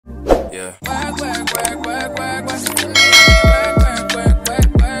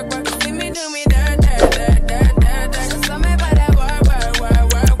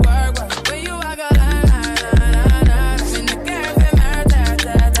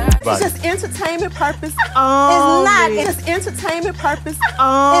It's just entertainment purpose. It's not. It's entertainment purpose. It's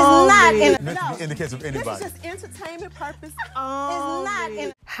not. No. In the case of anybody. It's just entertainment purpose. It's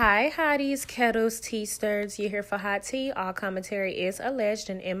not. Hi, hotties, kettles, tea stirs. You're here for hot tea. All commentary is alleged,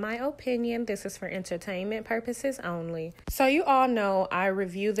 and in my opinion, this is for entertainment purposes only. So you all know I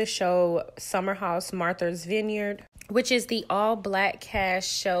review the show Summer House Martha's Vineyard, which is the all-black cast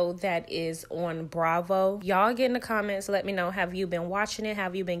show that is on Bravo. Y'all get in the comments, let me know, have you been watching it?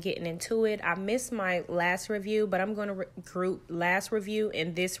 Have you been getting into it? I missed my last review, but I'm going to group last review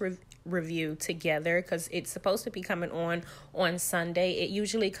and this review together because it's supposed to be coming on Sunday. It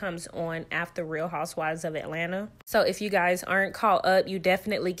usually comes on after Real Housewives of Atlanta. So if you guys aren't caught up, you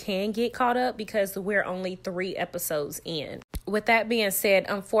definitely can get caught up because we're only 3 episodes in. With that being said,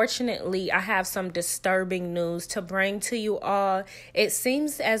 unfortunately, I have some disturbing news to bring to you all. It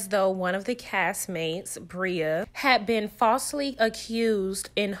seems as though one of the castmates, Bria, had been falsely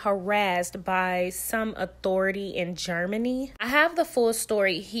accused and harassed by some authority in Germany. I have the full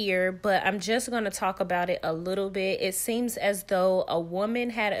story here, but I'm just going to talk about it a little bit. It seems as though a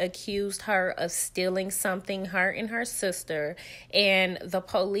woman had accused her of stealing something, her and her sister, and the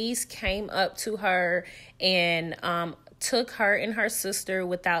police came up to her and took her and her sister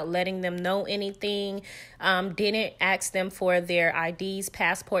without letting them know anything, didn't ask them for their IDs,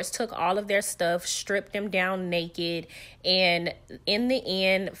 passports, took all of their stuff, stripped them down naked, and in the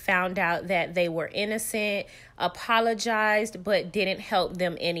end found out that they were innocent, apologized, but didn't help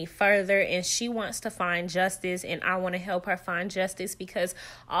them any further. And she wants to find justice, and I want to help her find justice because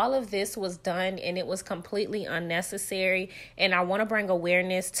all of this was done and it was completely unnecessary. And I want to bring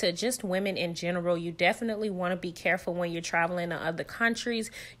awareness to just women in general. You definitely want to be careful when you're traveling to other countries.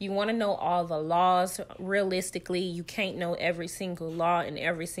 You want to know all the laws. Realistically, you can't know every single law in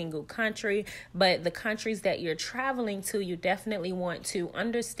every single country, but the countries that you're traveling to, you definitely want to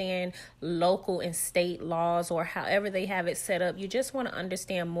understand local and state laws, or however they have it set up. You just want to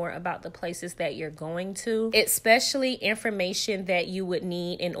understand more about the places that you're going to, especially information that you would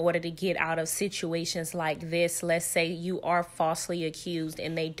need in order to get out of situations like this. Let's say you are falsely accused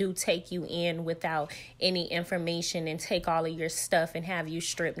and they do take you in without any information and take all of your stuff and have you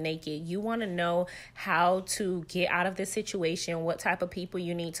stripped naked. You want to know how to get out of this situation, what type of people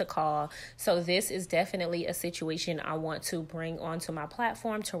you need to call. So this is definitely a situation I want to bring onto my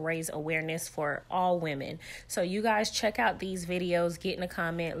platform to raise awareness for all women. So you guys check out these videos, get in a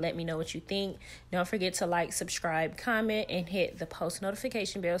comment, let me know what you think. Don't forget to like, subscribe, comment, and hit the post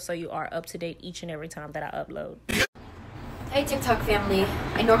notification bell so you are up to date each and every time that I upload. Hey TikTok family,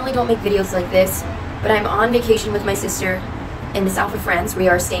 I normally don't make videos like this, but I'm on vacation with my sister in the south of France. We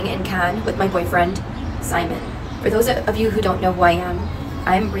are staying in Cannes with my boyfriend, Simon. For those of you who don't know who I am,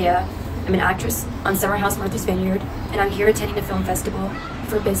 I'm Bria. I'm an actress on Summer House Martha's Vineyard, and I'm here attending a film festival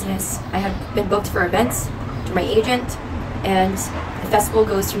for business. I have been booked for events through my agent, and the festival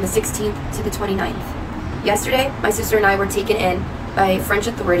goes from the 16th to the 29th. Yesterday, my sister and I were taken in by French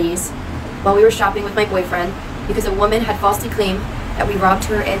authorities while we were shopping with my boyfriend because a woman had falsely claimed that we robbed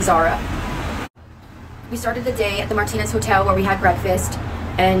her in Zara. We started the day at the Martinez Hotel where we had breakfast,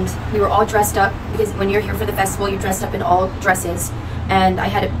 and we were all dressed up because when you're here for the festival, you're dressed up in all dresses. And I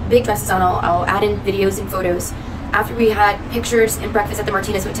had big dresses on. I'll add in videos and photos. After we had pictures and breakfast at the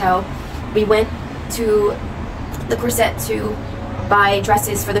Martinez Hotel, we went to the Corset to buy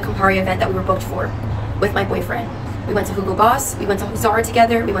dresses for the Campari event that we were booked for with my boyfriend. We went to Hugo Boss, we went to Zara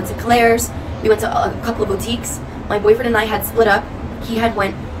together, we went to Claire's, we went to a couple of boutiques. My boyfriend and I had split up. He had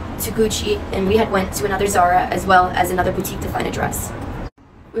went to Gucci and we had went to another Zara as well as another boutique to find a dress.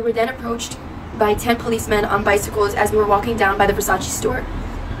 We were then approached by 10 policemen on bicycles as we were walking down by the Versace store.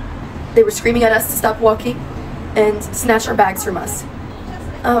 They were screaming at us to stop walking and snatch our bags from us.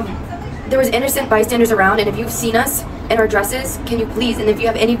 There was innocent bystanders around, and if you've seen us in our dresses, can you please, and if you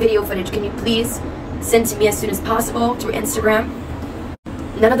have any video footage, can you please send to me as soon as possible through Instagram?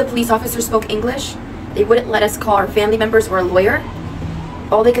 None of the police officers spoke English. They wouldn't let us call our family members or a lawyer.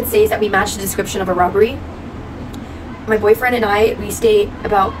 All they could say is that we matched the description of a robbery. My boyfriend and I, we stayed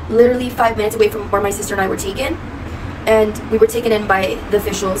about literally 5 minutes away from where my sister and I were taken. And we were taken in by the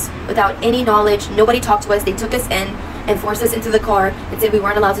officials without any knowledge. Nobody talked to us. They took us in and forced us into the car and said we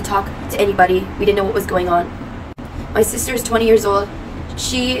weren't allowed to talk to anybody. We didn't know what was going on. My sister is 20 years old.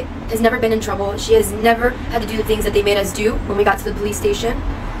 She has never been in trouble. She has never had to do the things that they made us do when we got to the police station.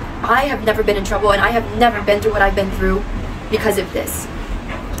 I have never been in trouble, and I have never been through what I've been through because of this.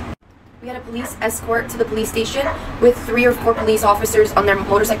 We had a police escort to the police station with 3 or 4 police officers on their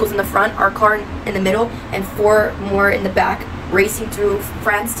motorcycles in the front, our car in the middle, and 4 more in the back, racing through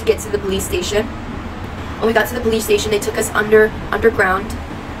France to get to the police station. When we got to the police station, they took us underground.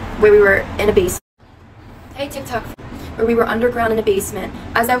 where we were in a basement. Hey TikTok, where we were underground in a basement.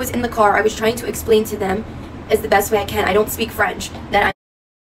 As I was in the car, I was trying to explain to them as the best way I can, I don't speak French, that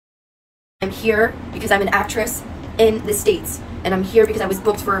I'm here because I'm an actress in the States, and I'm here because I was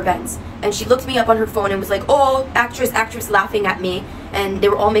booked for events. And she looked me up on her phone and was like, oh, actress, actress, laughing at me, and they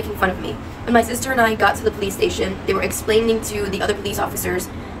were all making fun of me. When my sister and I got to the police station, they were explaining to the other police officers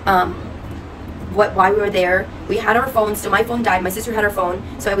why we were there. We had our phones, so my phone died, my sister had her phone,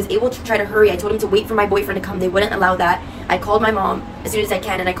 so I was able to try to hurry. I told him to wait for my boyfriend to come. They wouldn't allow that. I called my mom as soon as I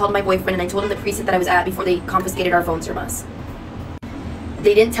can, and I called my boyfriend, and I told him the precinct that I was at before they confiscated our phones from us.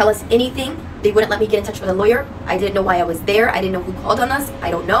 They didn't tell us anything. They wouldn't let me get in touch with a lawyer. I didn't know why I was there. I didn't know who called on us.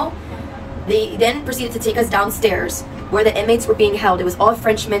 I don't know. They then proceeded to take us downstairs where the inmates were being held. It was all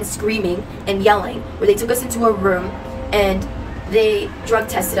Frenchmen screaming and yelling, where they took us into a room and they drug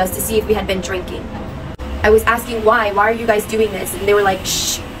tested us to see if we had been drinking. I was asking why are you guys doing this? And they were like,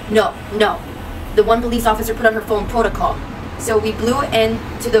 shh, no. The one police officer put on her phone protocol. So we blew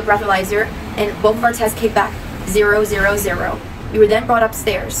into the breathalyzer and both of our tests came back 0, 0, 0. We were then brought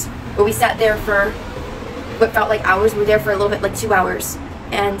upstairs where we sat there for what felt like hours. We were there for a little bit, like 2 hours.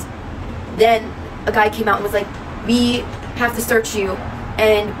 And then a guy came out and was like, we have to search you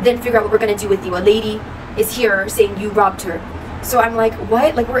and then figure out what we're gonna do with you. A lady is here saying you robbed her. So I'm like,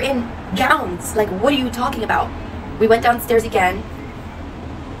 what? Like, we're in gowns. Like, what are you talking about? We went downstairs again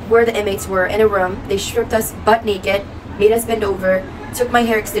where the inmates were in a room. They stripped us butt naked, made us bend over, took my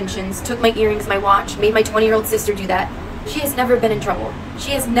hair extensions, took my earrings, my watch, made my 20-year-old sister do that. She has never been in trouble.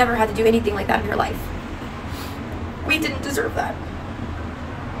 She has never had to do anything like that in her life. We didn't deserve that.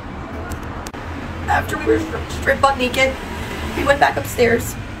 After we were stripped butt naked, we went back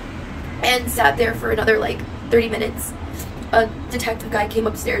upstairs and sat there for another like 30 minutes. A detective guy came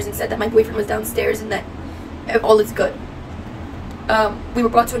upstairs and said that my boyfriend was downstairs and that all is good. We were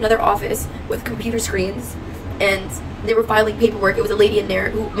brought to another office with computer screens and they were filing paperwork. It was a lady in there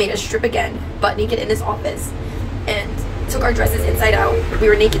who made us strip again, butt naked in this office, and took our dresses inside out. We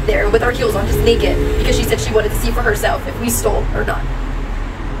were naked there with our heels on, just naked, because she said she wanted to see for herself if we stole or not.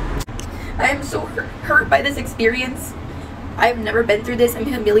 I am so hurt by this experience. I've never been through this. I'm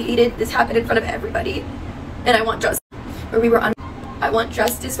humiliated. This happened in front of everybody, and I want justice. I want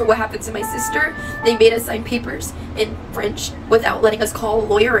justice for what happened to my sister. They made us sign papers in French without letting us call a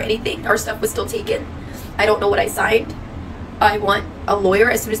lawyer or anything. Our stuff was still taken. I don't know what I signed. I want a lawyer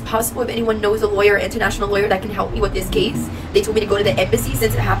as soon as possible. If anyone knows a lawyer, international lawyer that can help me with this case. They told me to go to the embassy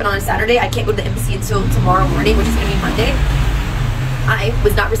since it happened on a Saturday. I can't go to the embassy until tomorrow morning, which is going to be Monday. I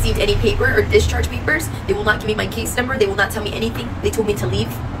was not received any paper or discharge papers. They will not give me my case number. They will not tell me anything. They told me to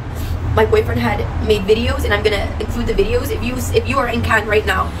leave. My boyfriend had made videos, and I'm gonna include the videos. If you are in Cannes right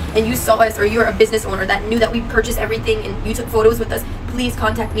now and you saw us, or you're a business owner that knew that we purchased everything and you took photos with us, please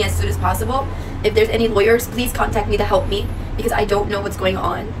contact me as soon as possible. If there's any lawyers, please contact me to help me, because I don't know what's going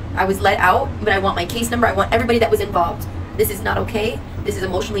on. I was let out, but I want my case number. I want everybody that was involved. This is not okay. This is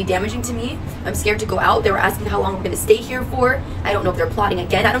emotionally damaging to me. I'm scared to go out. They were asking how long we're gonna stay here for. I don't know if they're plotting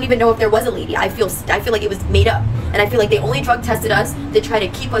again. I don't even know if there was a lady. I feel like it was made up, and I feel like they only drug tested us to try to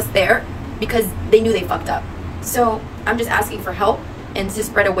keep us there because they knew they fucked up. So I'm just asking for help and to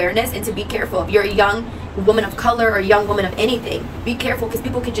spread awareness and to be careful. If you're a young woman of color or a young woman of anything, be careful, because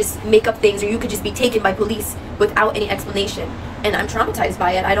people could just make up things, or you could just be taken by police without any explanation. And I'm traumatized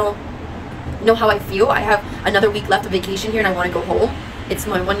by it. I don't know how I feel. I have another week left of vacation here and I want to go home. It's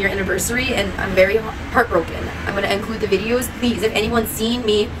my 1-year anniversary and I'm very heartbroken. I'm going to include the videos. Please, if anyone's seen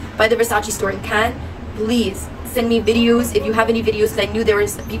me by the Versace store in Cannes, please send me videos if you have any videos, because I knew there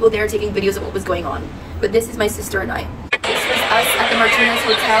was people there taking videos of what was going on. But this is my sister and I. This was us at the Martinez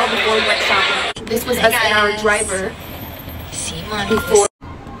Hotel before we went shopping. This was us and our driver before.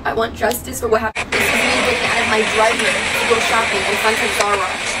 I want justice for what happened. This is me getting out of my driver to go shopping in front of Zara.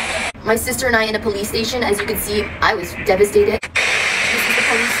 My sister and I in a police station. As you can see, I was devastated. This is the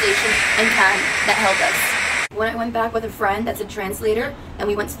police station in Cannes that held us. When I went back with a friend that's a translator and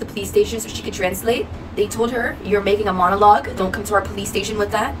we went to the police station so she could translate, they told her, you're making a monologue, don't come to our police station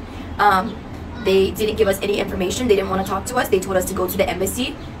with that. They didn't give us any information. They didn't want to talk to us. They told us to go to the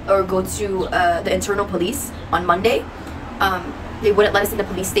embassy or go to the internal police on Monday. They wouldn't let us in the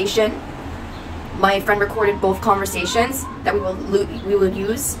police station. My friend recorded both conversations that we will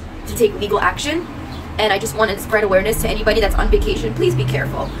use to take legal action. And I just wanted to spread awareness to anybody that's on vacation. Please be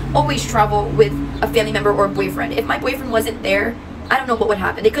careful. Always travel with a family member or a boyfriend. If my boyfriend wasn't there, I don't know what would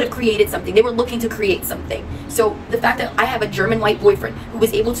happen. They could have created something. They were looking to create something. So the fact that I have a German white boyfriend who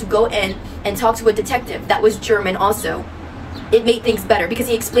was able to go in and talk to a detective that was German also, it made things better because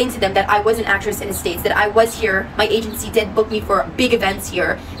he explained to them that I was an actress in the States, that I was here, my agency did book me for big events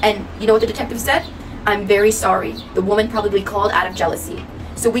here, and you know what the detective said? I'm very sorry. The woman probably called out of jealousy.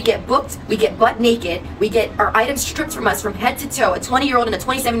 So we get booked, we get butt naked, we get our items stripped from us from head to toe, a 20-year-old and a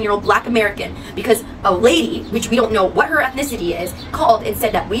 27-year-old black American, because a lady, which we don't know what her ethnicity is, called and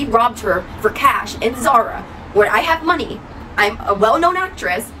said that we robbed her for cash in Zara, where I have money, I'm a well-known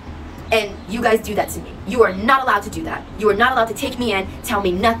actress, and you guys do that to me. You are not allowed to do that. You are not allowed to take me in, tell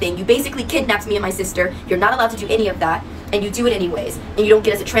me nothing. You basically kidnapped me and my sister. You're not allowed to do any of that, and you do it anyways. And you don't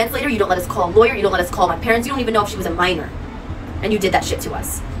get us a translator, you don't let us call a lawyer, you don't let us call my parents, you don't even know if she was a minor. And you did that shit to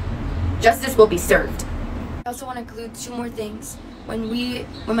us. Justice will be served. I also want to include 2 more things. When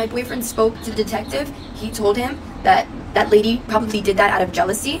my boyfriend spoke to the detective, he told him that that lady probably did that out of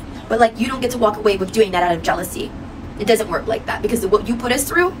jealousy, but like, you don't get to walk away with doing that out of jealousy. It doesn't work like that, because what you put us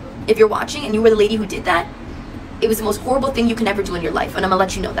through, if you're watching and you were the lady who did that, it was the most horrible thing you can ever do in your life, and I'm gonna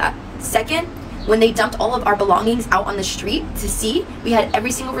let you know that. Second, when they dumped all of our belongings out on the street to see, we had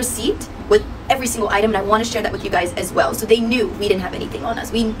every single receipt with every single item, and I want to share that with you guys as well. So they knew we didn't have anything on us.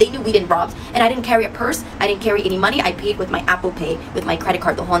 They knew we didn't rob, and I didn't carry a purse, I didn't carry any money. I paid with my Apple Pay, with my credit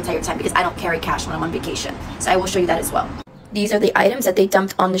card the whole entire time, because I don't carry cash when I'm on vacation. So I will show you that as well. These are the items that they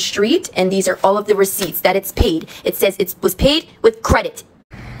dumped on the street, and these are all of the receipts that it's paid. It says it was paid with credit.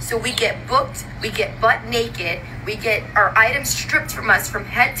 So we get booked, we get butt naked, we get our items stripped from us from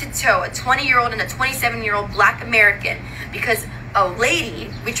head to toe, a 20-year-old and a 27-year-old black American, because a lady,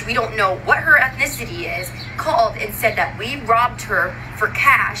 which we don't know what her ethnicity is, called and said that we robbed her for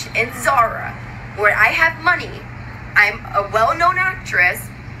cash in Zara, where I have money, I'm a well-known actress,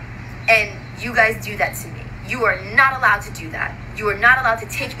 and you guys do that to me. You are not allowed to do that. You are not allowed to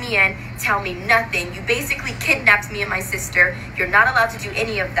take me in, tell me nothing. You basically kidnapped me and my sister. You're not allowed to do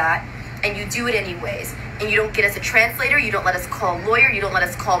any of that, and you do it anyways. And you don't get us a translator, you don't let us call a lawyer, you don't let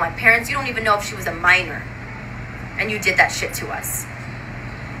us call my parents, you don't even know if she was a minor. And you did that shit to us.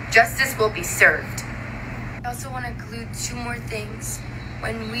 Justice will be served. I also want to include 2 more things.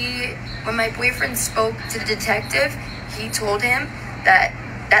 When my boyfriend spoke to the detective, he told him that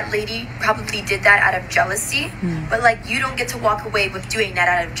that lady probably did that out of jealousy, but like, you don't get to walk away with doing that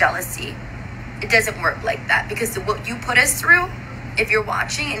out of jealousy. It doesn't work like that, because what you put us through, if you're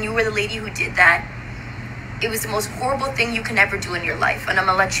watching and you were the lady who did that, it was the most horrible thing you can ever do in your life, and I'm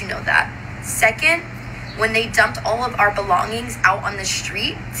gonna let you know that. Second, when they dumped all of our belongings out on the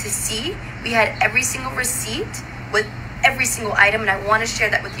street to see, we had every single receipt with every single item, and I want to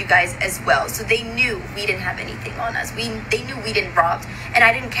share that with you guys as well. So they knew we didn't have anything on us. They knew we didn't rob, and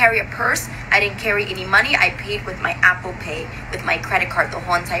I didn't carry a purse, I didn't carry any money. I paid with my Apple Pay, with my credit card the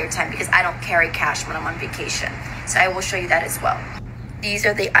whole entire time, because I don't carry cash when I'm on vacation. So I will show you that as well. These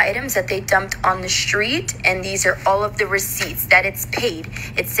are the items that they dumped on the street, and these are all of the receipts that it's paid.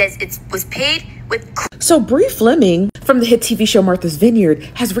 It says it was paid with... So Bria Fleming from the hit TV show Martha's Vineyard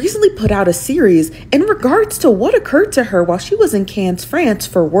has recently put out a series in regards to what occurred to her while she was in Cannes, France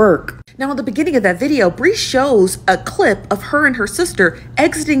for work. Now, in the beginning of that video, Bria shows a clip of her and her sister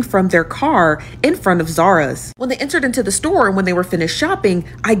exiting from their car in front of Zara's. When they entered into the store and when they were finished shopping,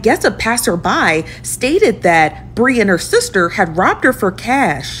 I guess a passerby stated that Bria and her sister had robbed her for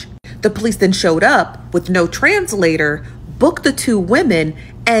cash. The police then showed up with no translator, booked the 2 women,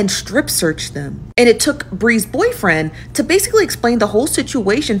 and strip searched them. And it took Bria's boyfriend to basically explain the whole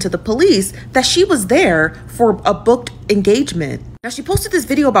situation to the police, that she was there for a booked engagement. Now, she posted this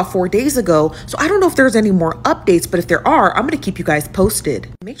video about 4 days ago, so I don't know if there's any more updates, but if there are, I'm gonna keep you guys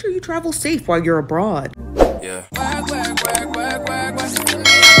posted. Make sure you travel safe while you're abroad. Yeah.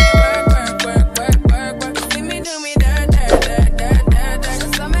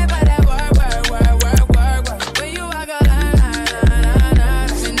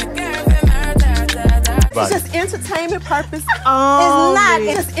 It's just entertainment purpose only.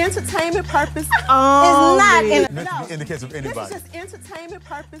 It's not. It's entertainment purpose only. It's not. In the case of anybody. It's just entertainment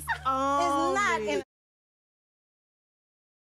purpose only. It's not.